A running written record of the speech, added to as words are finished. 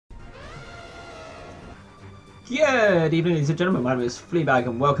Good evening, ladies and gentlemen. My name is Fleabag,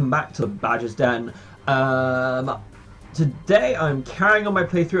 and welcome back to the Badger's Den. Today I'm carrying on my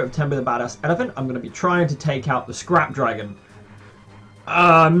playthrough of Tembo the Badass Elephant. I'm going to be trying to take out the Scrap Dragon.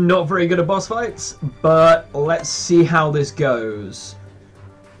 I'm not very good at boss fights, but let's see how this goes.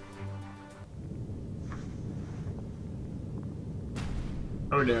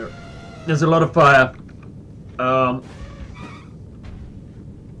 Oh no, there's a lot of fire.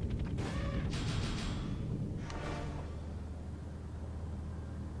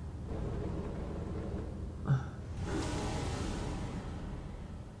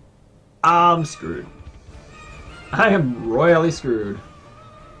 I'm screwed. I am royally screwed.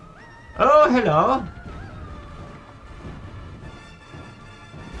 Oh, hello.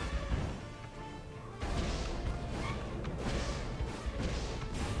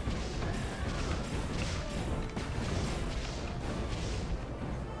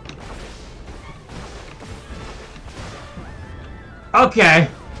 Okay.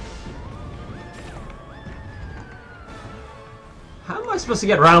 How am I supposed to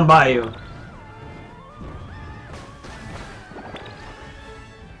get round by you?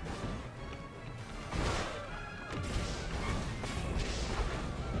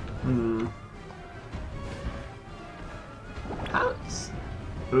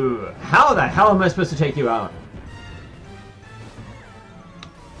 How the hell am I supposed to take you out?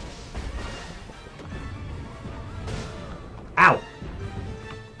 Ow!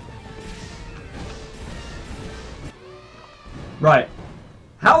 Right.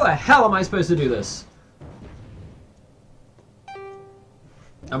 How the hell am I supposed to do this?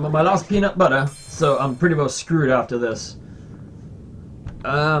 I'm on my last peanut butter, so I'm pretty well screwed after this.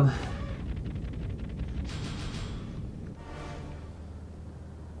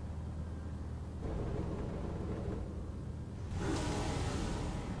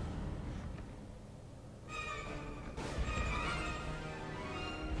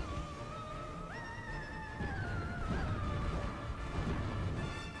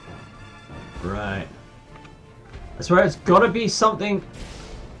 Right. I swear it's gotta be something.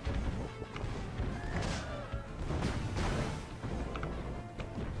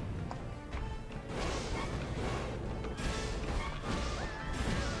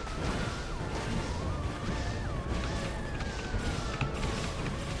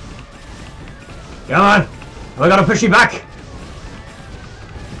 Come on! I gotta push you back!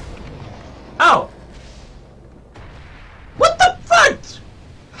 Oh! What the fuck?!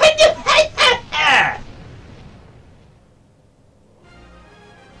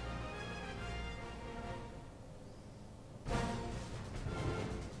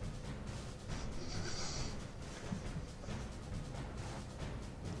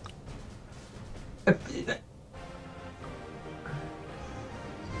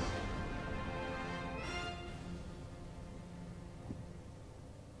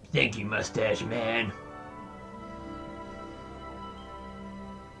 Thank you, Mustache Man.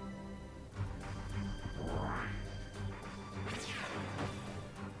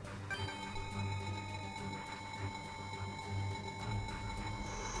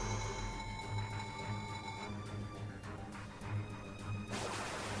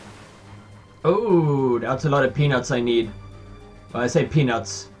 Oh, that's a lot of peanuts I need. Well, I say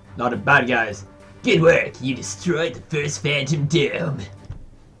peanuts, not of bad guys. Good work, you destroyed the first Phantom Dome.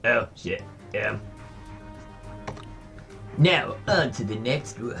 Oh, shit. Now, on to the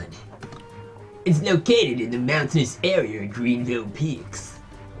next one. It's located in the mountainous area of Greenville Peaks.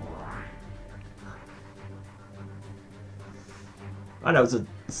 Oh, that was a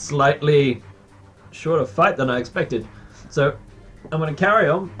slightly shorter fight than I expected. So, I'm going to carry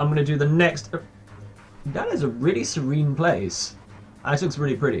on. I'm going to do the next... That is a really serene place. That looks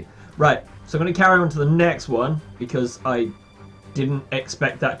really pretty. Right, so I'm going to carry on to the next one because I didn't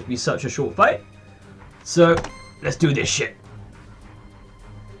expect that to be such a short fight. So, let's do this shit.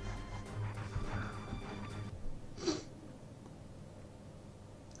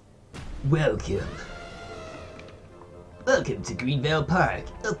 Welcome. Welcome to Greenville Park,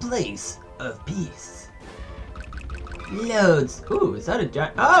 a place of peace. Loads. Ooh, is that a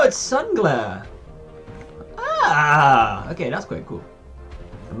giant? Oh, it's sun glare. Ah, okay, that's quite cool.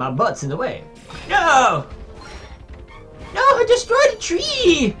 And my butt's in the way. No! No, I destroyed a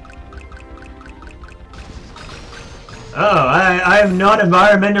tree! Oh, I am not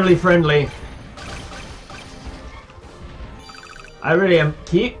environmentally friendly. I really am.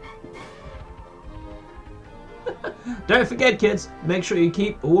 Keep. Don't forget, kids, make sure you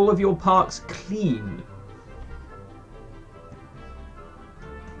keep all of your parks clean.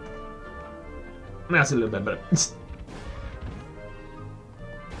 That's a little bit better.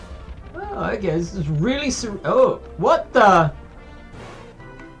 Oh, okay, this is really oh, what the?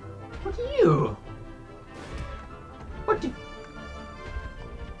 What are you? What did...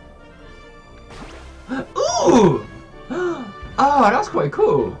 Ooh! Oh, that's quite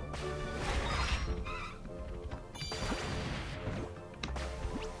cool.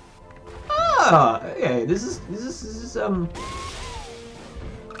 Ah, okay, this is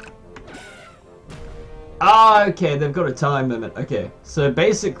Ah, okay, they've got a time limit. Okay, so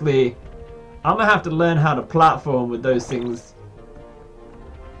basically, I'm gonna have to learn how to platform with those things.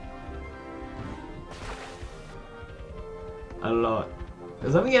 A lot.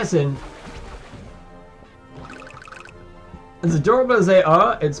 Because I'm guessing, as adorable as they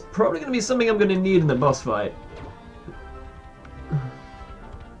are, it's probably gonna be something I'm gonna need in the boss fight.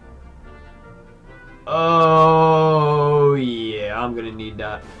 Oh, yeah, I'm gonna need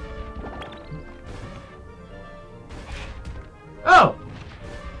that. Oh!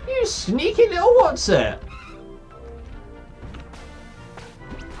 You sneaky little what's it?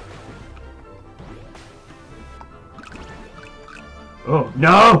 Oh,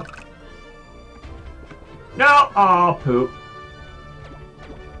 no! No! Oh, poop.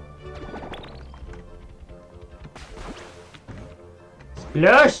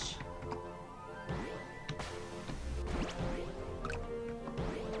 Splash!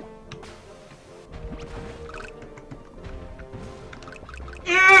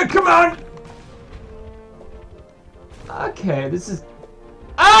 Yeah, come on! Okay, this is...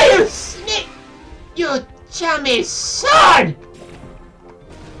 Oh, you snake! You chummy son!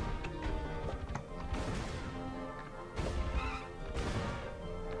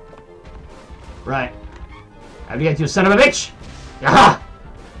 Right. Have to get you, son of a bitch! Aha!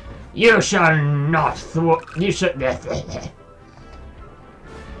 You shall not thwart... You shall...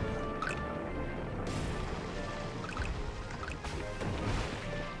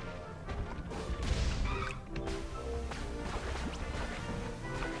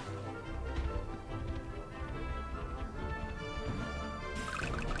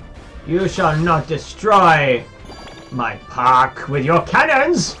 You shall not destroy my park with your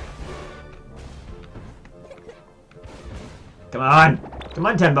cannons! Come on! Come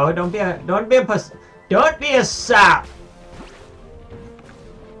on, Tembo, don't be a sap!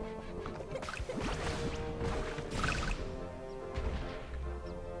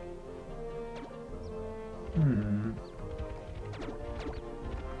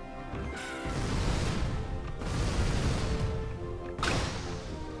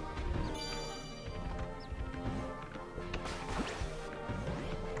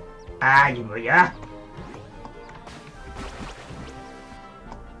 Ah, yeah.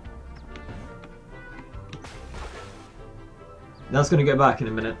 That's gonna get back in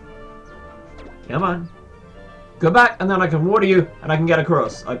a minute. Come on. Go back, and then I can water you, and I can get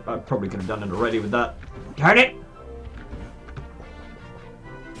across. I probably could have done it already with that. Turn it!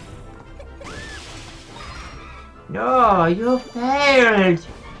 No, you failed!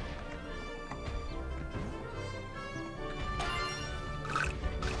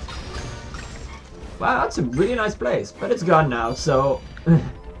 Wow, that's a really nice place, but it's gone now, so...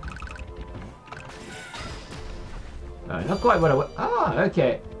 not quite what I want. Ah,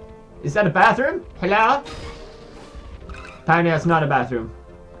 okay. Is that a bathroom? Hello? Apparently that's not a bathroom.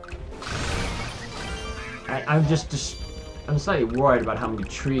 I'm just... I'm slightly worried about how many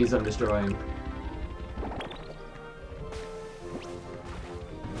trees I'm destroying.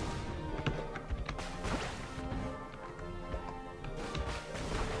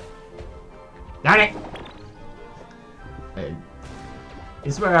 Darn it!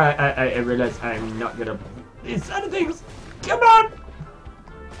 This is where I realize I'm not gonna... These other things! Come on!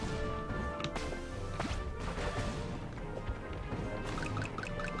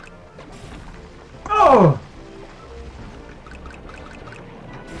 Oh!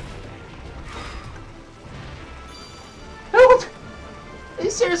 What? Are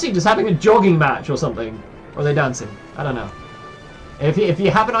you seriously just having a jogging match or something? Or are they dancing? I don't know. If you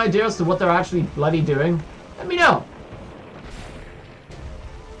have an idea as to what they're actually bloody doing, let me know.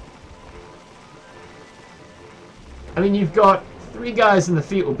 I mean, you've got 3 guys in the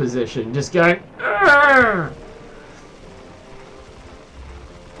fetal position just going... Argh!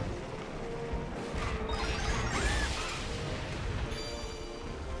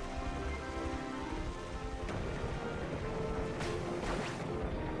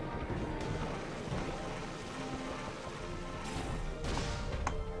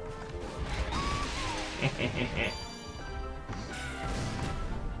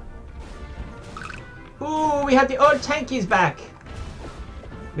 Ooh, we have the old tankies back.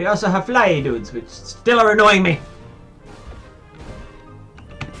 We also have fly dudes, which still are annoying me.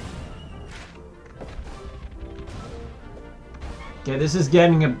 Okay, this is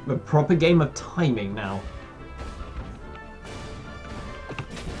getting a proper game of timing now.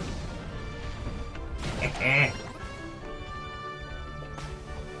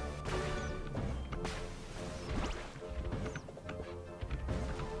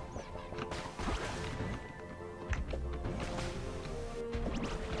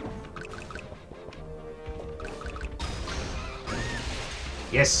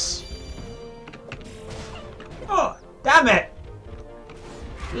 Yes! Oh, damn it!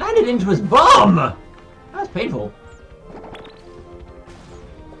 Landed into his bum! That was painful.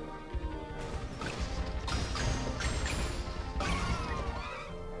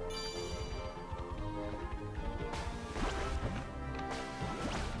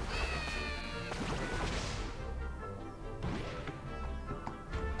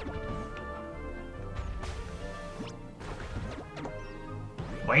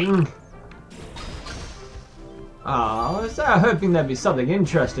 Wing. Oh, I was hoping there'd be something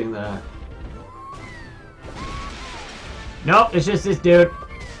interesting there. Nope, it's just this dude.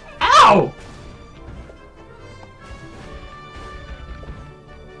 Ow!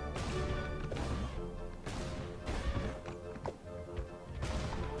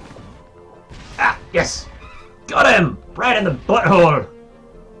 Ah, yes! Got him! Right in the butthole!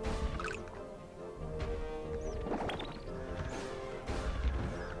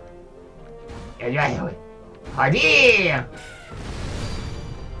 Hardy!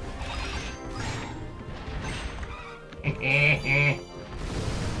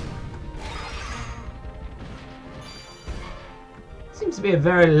 Seems to be a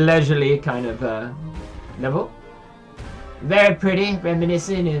very leisurely kind of level. Very pretty,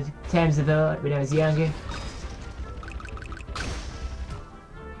 reminiscent of times of old when I was younger.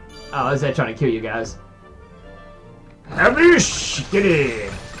 Oh, is that trying to kill you guys? Heavy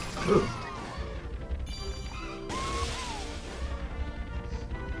skitty! Ooh.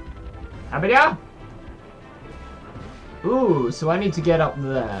 Abida? Ooh, so I need to get up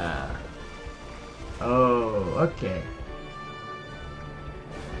there. Oh, okay.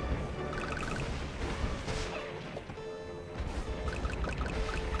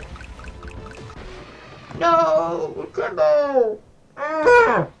 No! Tembo!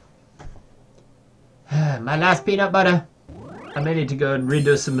 My last peanut butter. I may need to go and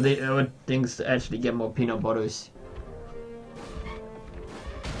redo some of the other things to actually get more peanut butters.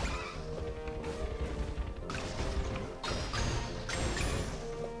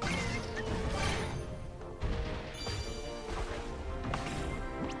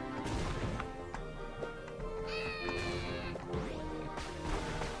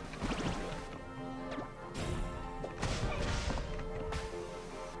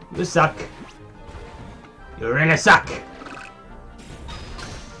 You suck. You really suck.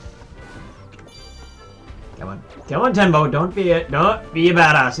 Come on. Come on, Tembo. Don't be a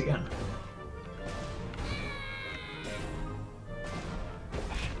badass again.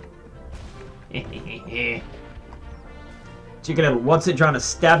 Chicken little, what's it trying to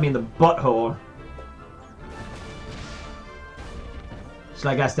stab me in the butthole? Just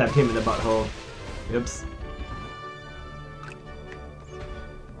like I stabbed him in the butthole. Oops.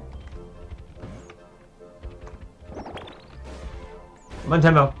 Come on,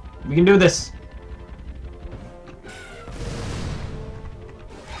 Tembo. We can do this.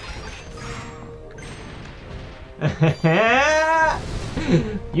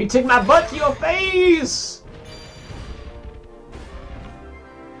 You took my butt to your face!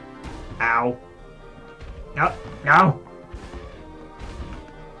 Ow. No, no.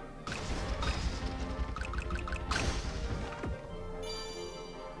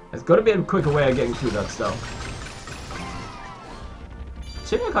 There's got to be a quicker way of getting through that stuff.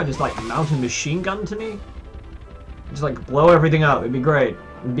 Seems like I just like mount a machine gun to me. Just like blow everything up. It'd be great.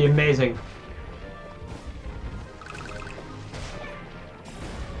 It'd be amazing.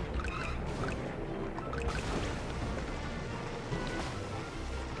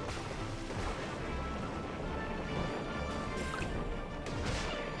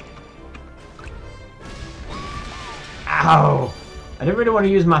 Ow! I didn't really want to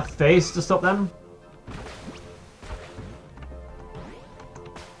use my face to stop them.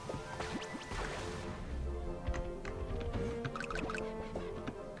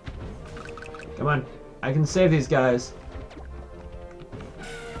 Come on, I can save these guys.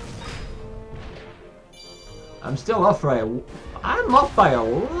 I'm still off by I'm off by a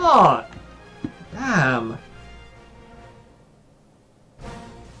lot. Damn.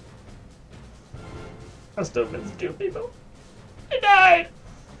 I still missed 2 people. I died.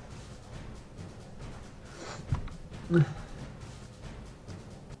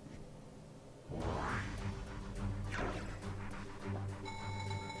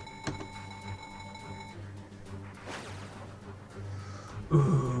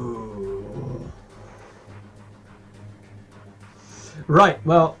 Right,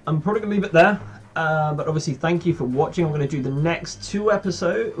 well, I'm probably going to leave it there. But obviously, thank you for watching. I'm going to do the next 2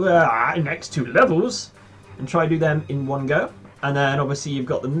 next 2 levels, and try to do them in one go. And then obviously you've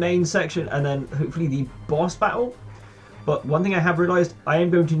got the main section, and then hopefully the boss battle. But one thing I have realised, I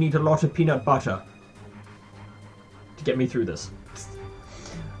am going to need a lot of peanut butter to get me through this.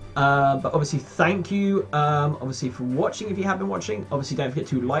 But obviously, thank you obviously for watching. If you have been watching, obviously don't forget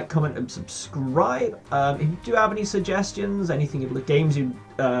to like, comment, and subscribe. If you do have any suggestions, anything of the games you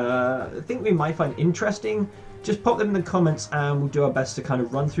think we might find interesting, just pop them in the comments, and we'll do our best to kind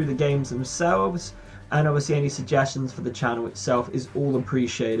of run through the games themselves. And obviously, any suggestions for the channel itself is all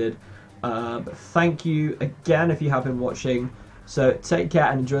appreciated. But thank you again if you have been watching. So take care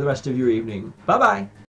and enjoy the rest of your evening. Bye bye.